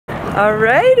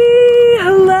Alrighty,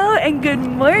 hello and good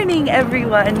morning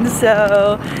everyone.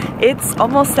 So it's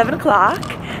almost 7 o'clock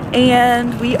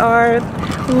and we are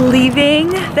leaving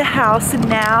the house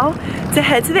now to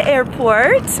head to the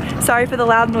airport. Sorry for the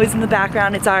loud noise in the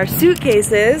background. It's our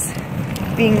suitcases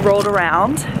being rolled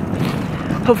around.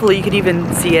 Hopefully you can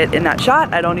even see it in that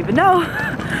shot. I don't even know.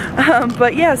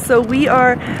 But yeah, so we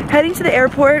are heading to the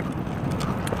airport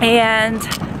and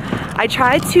I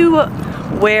tried to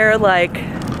wear like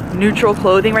neutral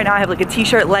clothing right now. I have like a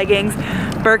t-shirt, leggings,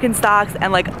 Birkenstocks,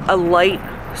 and like a light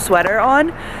sweater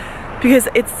on because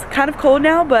it's kind of cold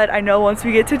now, but I know once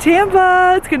we get to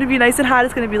Tampa, it's gonna be nice and hot.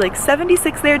 It's gonna be like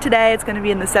 76 there today. It's gonna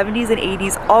be in the 70s and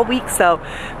 80s all week, so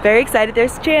very excited.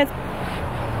 There's a chance.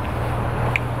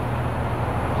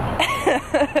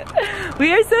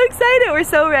 We are so excited. We're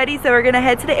so ready. So we're gonna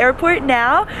head to the airport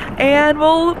now and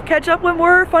we'll catch up when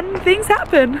more fun things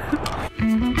happen.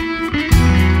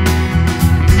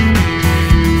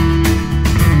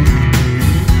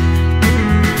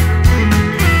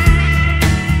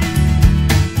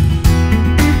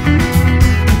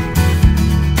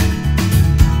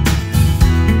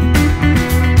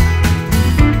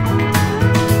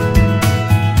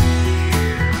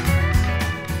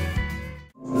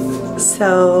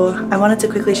 So I wanted to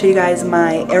quickly show you guys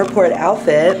my airport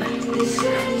outfit.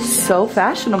 So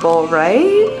fashionable,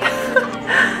 right?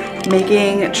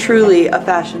 Making truly a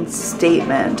fashion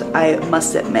statement, I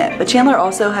must admit. But Chandler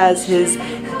also has his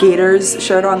Gators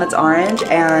shirt on that's orange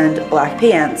and black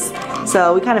pants.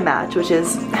 So we kind of match, which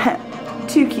is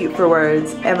too cute for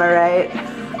words, am I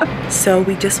right? So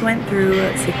we just went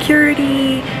through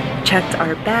security, checked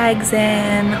our bags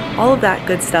in, all of that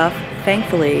good stuff.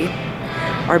 Thankfully,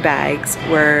 our bags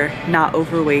were not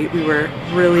overweight. We were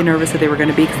really nervous that they were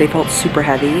gonna be because they felt super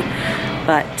heavy,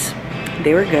 but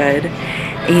they were good.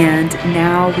 And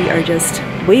now we are just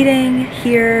waiting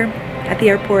here at the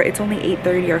airport. It's only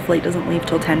 8:30, our flight doesn't leave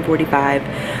till 10:45,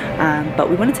 but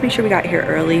we wanted to make sure we got here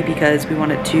early because we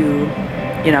wanted to,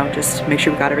 you know, just make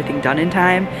sure we got everything done in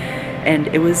time. And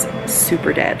it was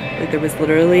super dead. Like there was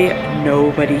literally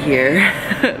nobody here,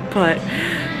 but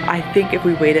I think if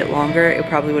we waited longer, it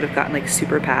probably would have gotten like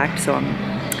super packed. So I'm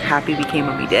happy we came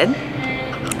when we did.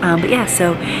 But yeah,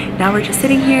 so now we're just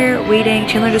sitting here waiting.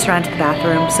 Chandler just ran to the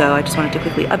bathroom, so I just wanted to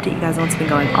quickly update you guys on what's been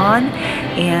going on.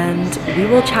 And we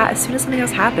will chat as soon as something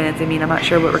else happens. I mean, I'm not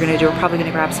sure what we're gonna do. We're probably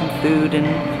gonna grab some food and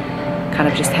kind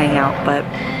of just hang out. But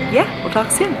yeah, we'll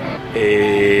talk soon.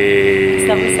 Hey,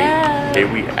 What's up? hey,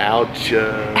 we out ya.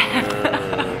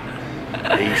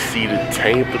 AC to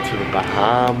Tampa to the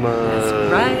Bahamas.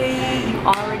 That's right. You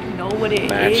already know what it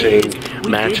matching, is.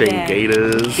 Matching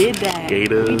Gators. We did that.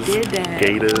 Gators. We did that.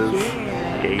 Gators.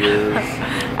 Yeah. Gators.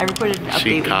 I recorded an update.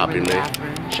 She copied me.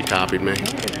 She copied me.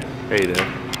 Hey there.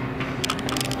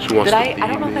 She wants to to I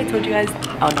don't know if I told you guys.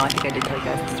 Oh no, I think I did tell you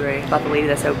guys the story about the lady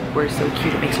that said we're so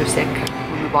cute it makes her sick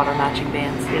when we bought our matching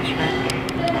bands yesterday.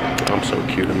 I'm so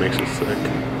cute it makes her sick.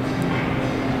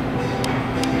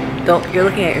 You're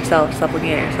looking at yourself. Stop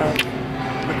looking at yourself.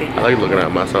 I like looking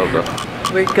at myself though.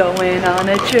 We're going on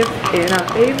a trip in our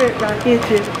favorite rocket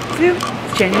ship.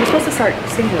 Jen, you were supposed to start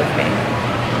singing with me.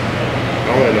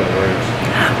 I don't know the words.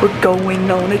 We're going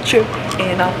on a trip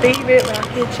in our favorite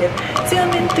rocket ship,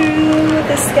 zooming through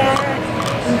the sky,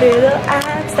 little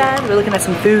Einstein. We're looking at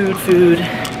some food.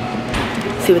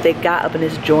 See what they got up in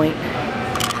this joint.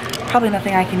 Probably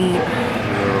nothing I can eat.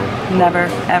 Never,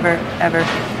 ever, ever,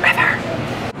 ever.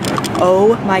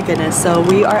 Oh my goodness, so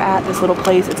we are at this little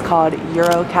place. It's called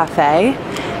Euro Cafe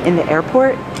in the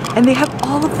airport, and they have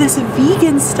all of this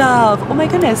vegan stuff. Oh my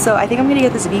goodness, so I think I'm gonna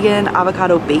get this vegan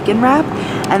avocado bacon wrap,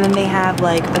 and then they have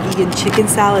like a vegan chicken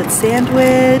salad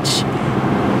sandwich,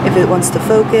 if it wants to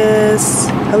focus.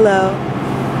 Hello.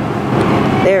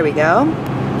 There we go.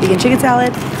 Vegan chicken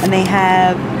salad, and they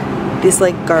have this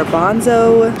like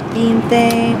garbanzo bean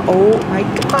thing. Oh my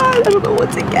god, I don't know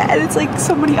what to get. It's like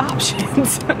so many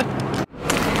options.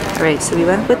 Alright, so we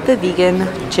went with the vegan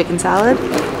chicken salad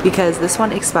because this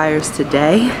one expires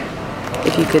today.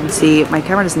 If you can see, my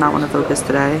camera does not want to focus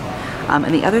today.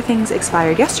 And the other things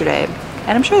expired yesterday.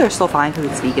 And I'm sure they're still fine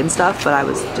because it's vegan stuff, but I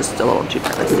was just a little too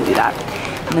nervous to do that.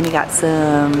 And then we got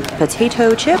some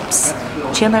potato chips.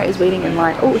 Chandler is waiting in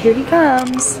line. Oh, here he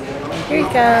comes. Here he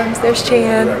comes. There's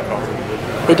Chan.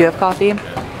 They do have coffee.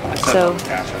 So,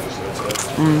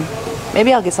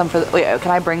 maybe I'll get some for the, wait,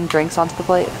 can I bring drinks onto the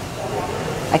plate?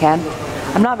 I can.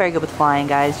 I'm not very good with flying,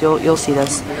 guys. You'll see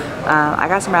this. I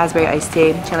got some raspberry iced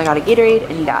tea. Chandler got a Gatorade,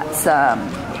 and he got some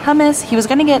hummus. He was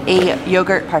gonna get a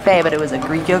yogurt parfait, but it was a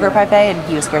Greek yogurt parfait, and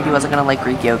he was scared he wasn't gonna like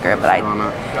Greek yogurt, but I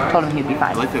told him he'd be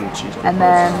fine. And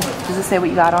then, does it say what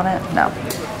you got on it? No.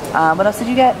 What else did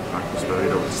you get?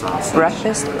 burrito with sausage.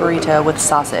 Breakfast burrito with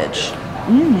sausage.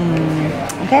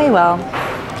 Okay, well,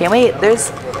 can't wait.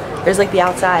 There's like the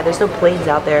outside. There's no planes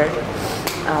out there.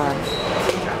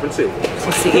 Let's see.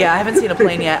 Let's see. Yeah, I haven't seen a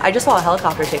plane yet. I just saw a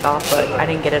helicopter take off, but I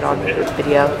didn't get it on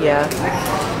video. Yeah.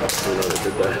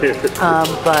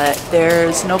 But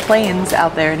there's no planes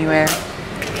out there anywhere.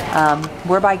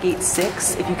 We're by gate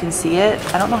 6, if you can see it.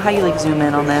 I don't know how you like zoom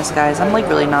in on this, guys. I'm like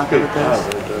really not good with this.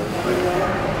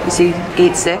 You see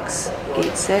gate 6?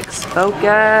 Gate 6,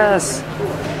 focus.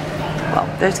 Well,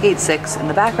 there's gate 6 in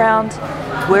the background.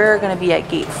 We're gonna be at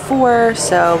gate 4,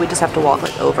 so we just have to walk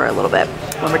like over a little bit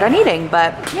when we're done eating.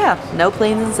 But yeah, no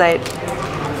planes in sight.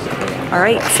 All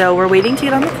right, so we're waiting to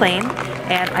get on the plane.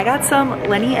 And I got some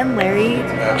Lenny and Larry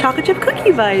chocolate chip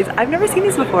cookie bites. I've never seen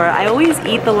these before. I always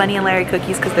eat the Lenny and Larry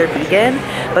cookies because they're vegan,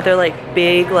 but they're like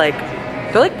big,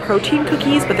 they're like protein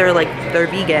cookies, but they're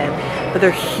vegan, but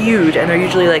they're huge and they're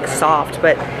usually like soft.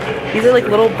 But these are like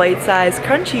little bite-sized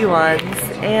crunchy ones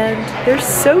and they're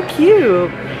so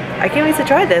cute. I can't wait to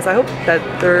try this. I hope that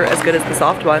they're as good as the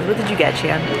soft ones. What did you get,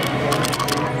 Chan?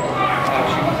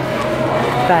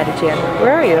 Bye to Chan.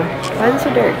 Where are you? Why is it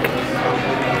so dark?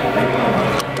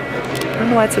 I don't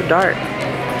know why it's so dark.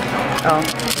 Oh,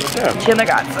 yeah. Chandler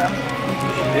got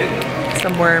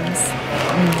some worms.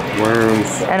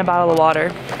 Worms. And a bottle of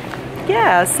water.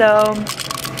 Yeah, so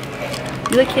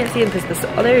you like can't see him because the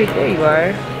oh there you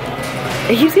are.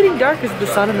 It keeps getting dark because of the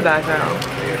sun in the background.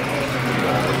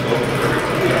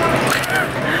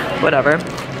 Whatever.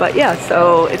 But yeah,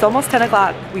 so it's almost 10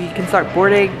 o'clock. We can start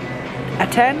boarding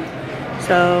at 10.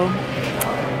 So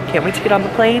can't wait to get on the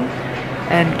plane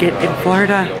and get in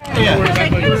Florida. Yeah.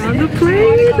 We're on the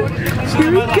plane.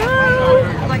 Here we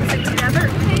go. Like sit together.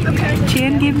 Okay.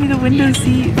 Chan gave me the window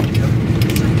seat.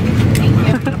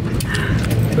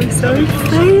 We're so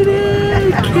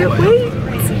excited. Can't wait.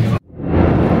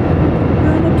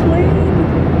 We're on a plane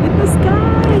in the sky.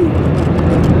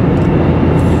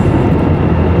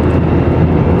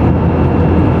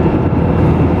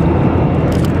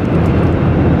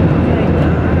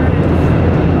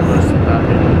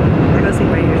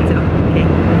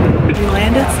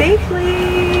 Safely!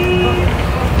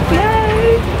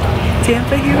 Yay!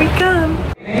 Tampa, here we come!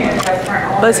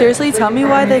 But seriously, tell me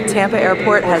why the Tampa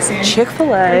airport has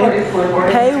Chick-fil-A,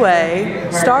 Payway,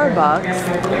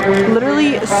 Starbucks,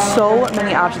 literally so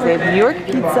many options. They have New York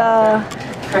pizza,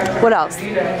 what else?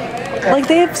 Like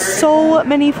they have so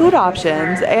many food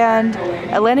options, and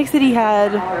Atlantic City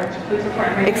had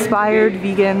expired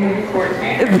vegan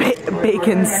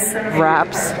bacon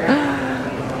wraps.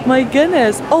 My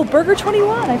goodness. Oh, Burger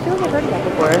 21. I feel like I've heard of that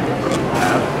before.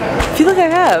 I feel like I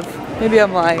have. Maybe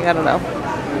I'm lying. I don't know.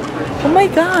 Oh my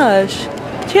gosh.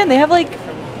 Chan, they have like...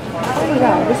 Oh my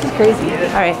god, this is crazy.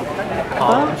 Alright.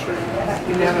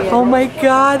 Oh my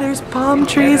god, there's palm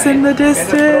trees in the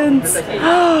distance.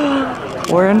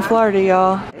 We're in Florida,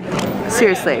 y'all.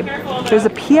 Seriously. There's a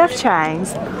PF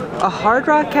Chang's, a Hard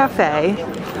Rock Cafe.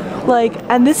 Like,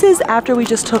 and this is after we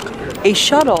just took a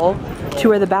shuttle to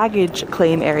where the baggage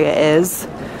claim area is,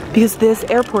 because this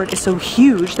airport is so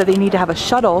huge that they need to have a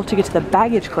shuttle to get to the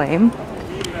baggage claim.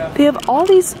 They have all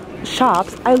these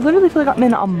shops. I literally feel like I'm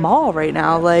in a mall right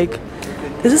now. Like,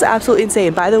 this is absolutely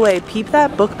insane. By the way, peep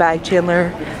that book bag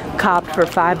Chandler copped for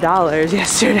 $5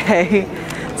 yesterday.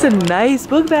 It's a nice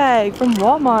book bag from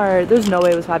Walmart. There's no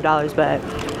way it was $5, but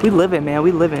we live in, man.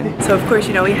 We live in. So of course,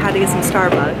 you know, we had to get some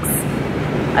Starbucks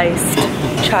iced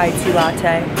chai tea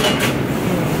latte.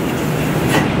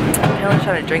 I'm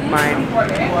trying to drink mine.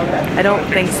 I don't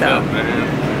think so.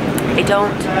 I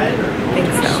don't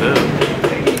think so.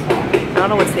 I don't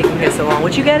know what's taking me so long.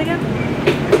 What'd you get again?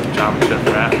 Chocolate chip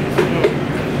wrap.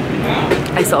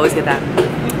 I used to always get that.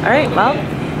 Alright, well,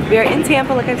 we are in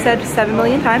Tampa, like I've said 7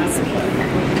 million times.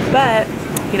 But,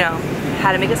 you know,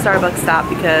 had to make a Starbucks stop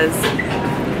because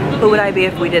who would I be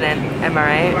if we didn't? Am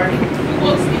I right?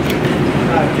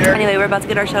 Anyway, we're about to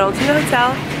get our shuttle to the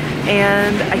hotel.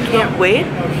 And I can't wait.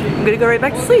 I'm gonna go right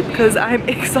back to sleep because I'm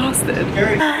exhausted.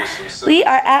 We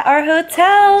are at our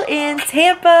hotel in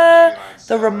Tampa,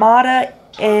 the Ramada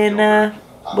in,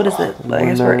 what is it? I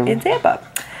guess we're in Tampa.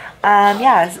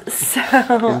 Yeah, so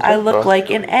I look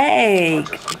like an egg.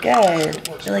 Good,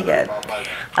 really good.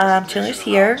 Chandler's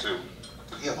here.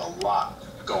 We have a lot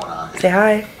going on. Say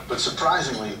hi. But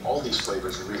surprisingly, all these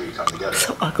flavors really come together.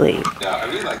 So ugly. Yeah, I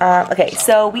really like Okay,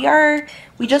 so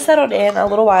we just settled in a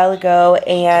little while ago,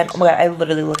 and oh my god, I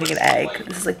literally look like an egg.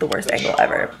 This is like the worst angle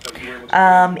ever.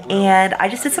 And I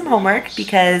just did some homework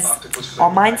because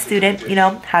online student, you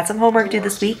know, had some homework due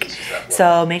this week.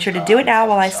 So made sure to do it now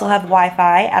while I still have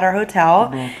Wi-Fi at our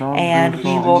hotel, and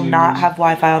we will not have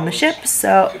Wi-Fi on the ship.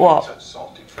 So, well,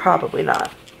 Probably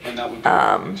not. And that would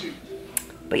be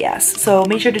But yes, so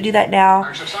make sure to do that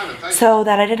now so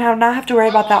that I not have to worry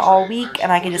about that all week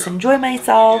and I can just enjoy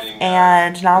myself.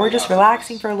 And now we're just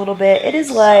relaxing for a little bit. It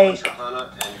is like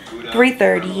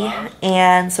 3:30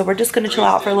 and so we're just gonna chill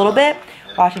out for a little bit,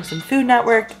 watching some Food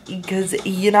Network because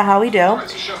you know how we do.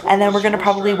 And then we're gonna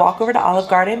probably walk over to Olive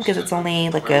Garden because it's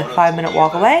only like a 5-minute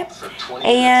walk away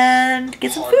and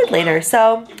get some food later.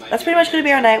 So that's pretty much gonna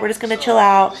be our night. We're just gonna chill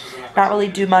out, not really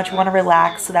do much. We want to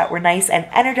relax so that we're nice and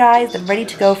energized and ready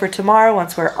to go for tomorrow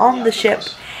once we're on the ship.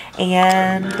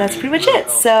 And that's pretty much it.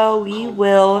 So we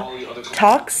will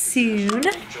talk soon.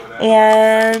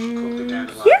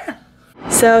 And yeah.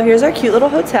 So here's our cute little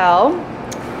hotel.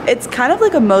 It's kind of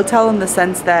like a motel in the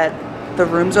sense that the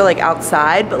rooms are like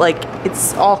outside, but like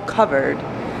it's all covered.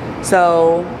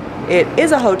 So it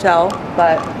is a hotel,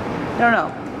 but I don't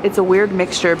know. It's a weird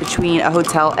mixture between a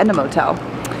hotel and a motel.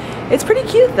 It's pretty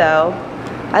cute though.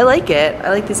 I like it. I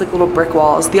like these like little brick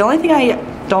walls. The only thing I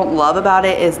don't love about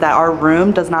it is that our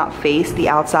room does not face the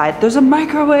outside. There's a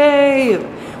microwave.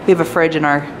 We have a fridge in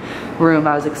our room.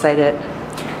 I was excited.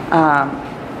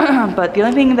 But the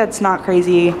only thing that's not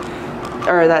crazy,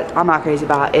 or that I'm not crazy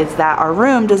about, is that our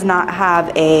room does not have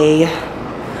a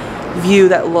view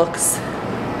that looks,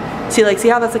 see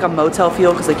how that's like a motel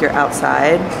feel because like you're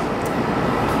outside.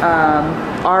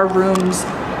 Our rooms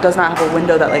does not have a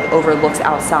window that like overlooks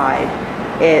outside.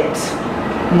 It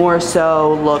more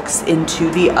so looks into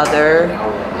the other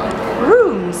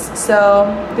rooms. So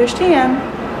there's Tan.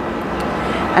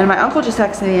 And my uncle just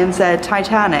texted me and said,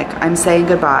 Titanic, I'm saying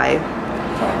goodbye.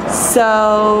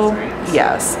 So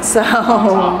yes, so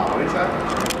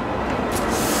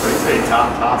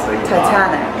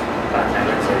Titanic.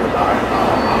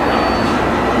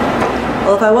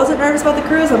 Well, if I wasn't nervous about the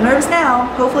cruise, I'm nervous now.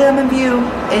 Hopefully I'm in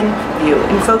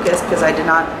focus, because I did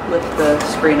not lift the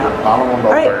screen up. All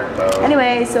right,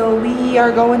 anyway, so we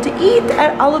are going to eat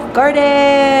at Olive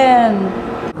Garden.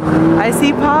 I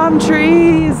see palm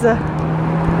trees. Oh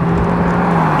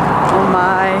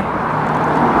my.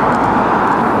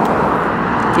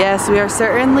 Yes, we are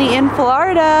certainly in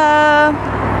Florida.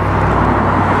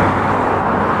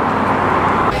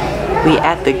 We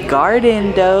at the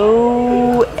garden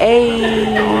though.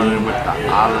 Ayy.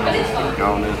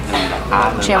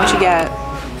 Chan, what you got?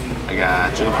 I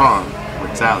got chicken parm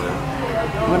with salad.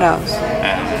 What else?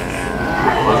 And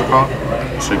what's it called?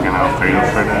 Chicken Alfredo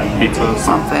for the pizza or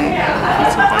something.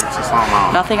 Pizza bites or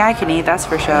something. Nothing I can eat, that's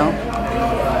for sure.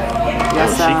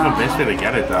 Yes, she convinced me to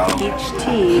get it though. Peach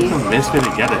tea. You convinced me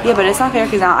to get it. Yeah, but it's not fair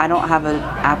because now I don't have an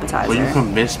appetizer. Well, you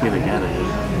convinced me to get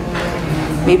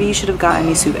it. Maybe you should have gotten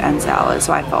me soup and salad,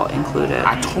 so I felt included.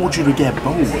 I told you to get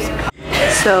both.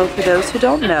 So for those who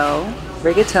don't know,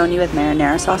 rigatoni with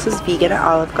marinara sauce is vegan at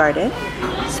Olive Garden.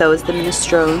 So is the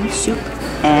minestrone soup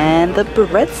and the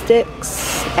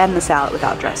breadsticks and the salad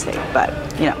without dressing. But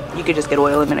you know, you could just get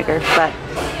oil and vinegar. But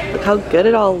look how good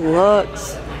it all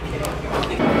looks.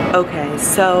 Okay,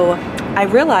 so I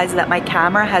realized that my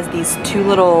camera has these two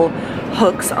little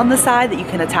hooks on the side that you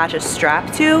can attach a strap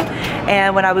to,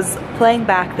 and when I was playing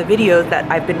back the videos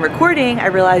that I've been recording, I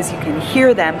realized you can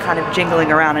hear them kind of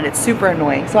jingling around and it's super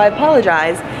annoying, so I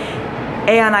apologize.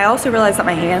 And I also realized that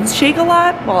my hands shake a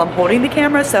lot while I'm holding the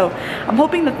camera, so I'm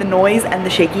hoping that the noise and the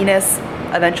shakiness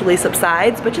eventually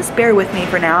subsides, but just bear with me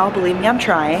for now. Believe me, I'm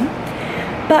trying.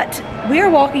 But we are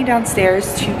walking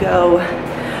downstairs to go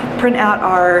print out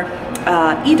our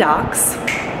e-docs,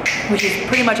 which is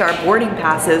pretty much our boarding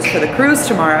passes for the cruise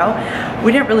tomorrow.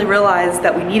 We didn't really realize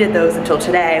that we needed those until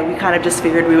today. We kind of just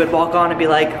figured we would walk on and be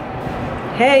like,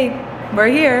 hey, we're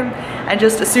here, and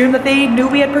just assume that they knew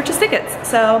we had purchased tickets.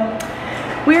 So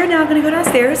we are now gonna go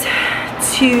downstairs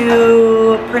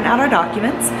to print out our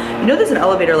documents. You know there's an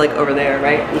elevator like over there,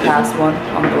 right? We passed one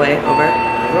on the way over.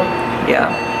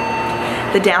 Yeah.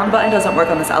 The down button doesn't work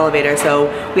on this elevator, so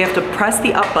we have to press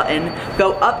the up button,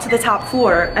 go up to the top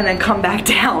floor, and then come back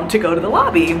down to go to the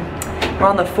lobby. We're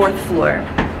on the 4th floor.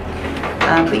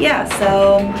 But yeah,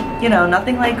 so, you know,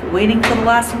 nothing like waiting till the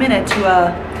last minute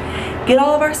to get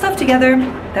all of our stuff together.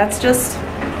 That's just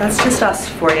us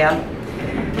for you.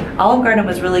 Olive Garden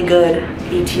was really good,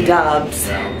 BT dubs.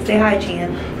 Say hi,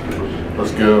 Chan.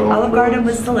 Let's go. Olive Garden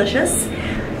was delicious.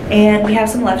 And we have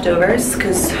some leftovers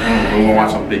because we're gonna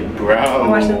watch some Big Bro. We'll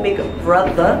watch some Big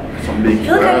Brother. Some Big I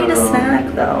feel like I need a snack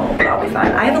though, but I'll be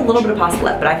fine. I have a little bit of pasta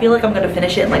left, but I feel like I'm gonna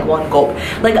finish it in like one gulp.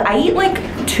 Like I eat like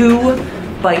 2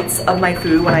 bites of my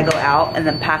food when I go out and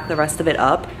then pack the rest of it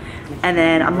up. And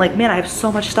then I'm like, man, I have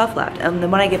so much stuff left. And then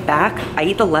when I get back, I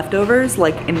eat the leftovers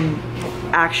like in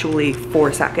actually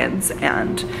 4 seconds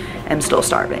and am still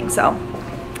starving. So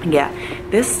yeah,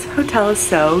 This hotel is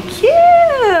so cute.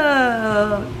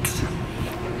 I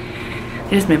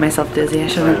just made myself dizzy. I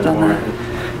shouldn't have done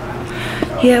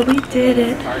that. Yeah, we did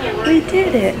it. We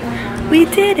did it. We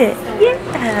did it.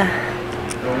 Yeah.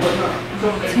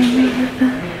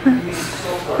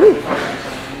 We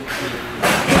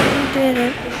did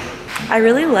it. I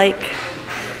really like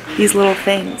these little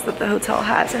things that the hotel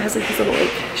has. It has like these little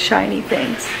like shiny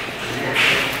things.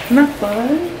 Isn't that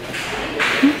fun?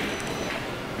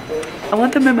 I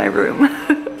want them in my room.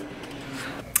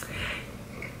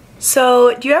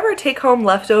 So, do you ever take home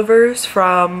leftovers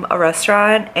from a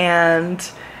restaurant and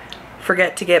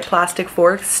forget to get plastic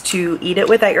forks to eat it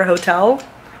with at your hotel?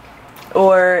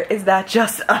 Or is that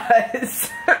just us?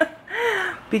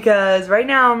 Because right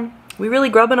now, we really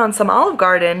grubbing on some Olive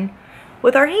Garden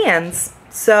with our hands.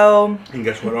 So, and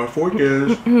guess what our fork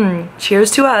is?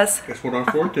 Cheers to us. Guess what our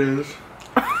fork is?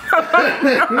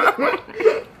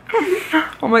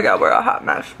 Oh my god, we're a hot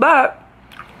mess. But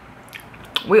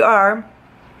we are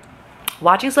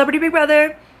watching Celebrity Big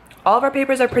Brother. All of our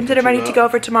papers are printed and ready to go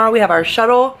for tomorrow. We have our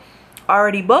shuttle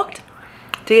already booked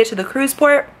to get to the cruise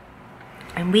port.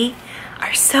 And we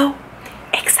are so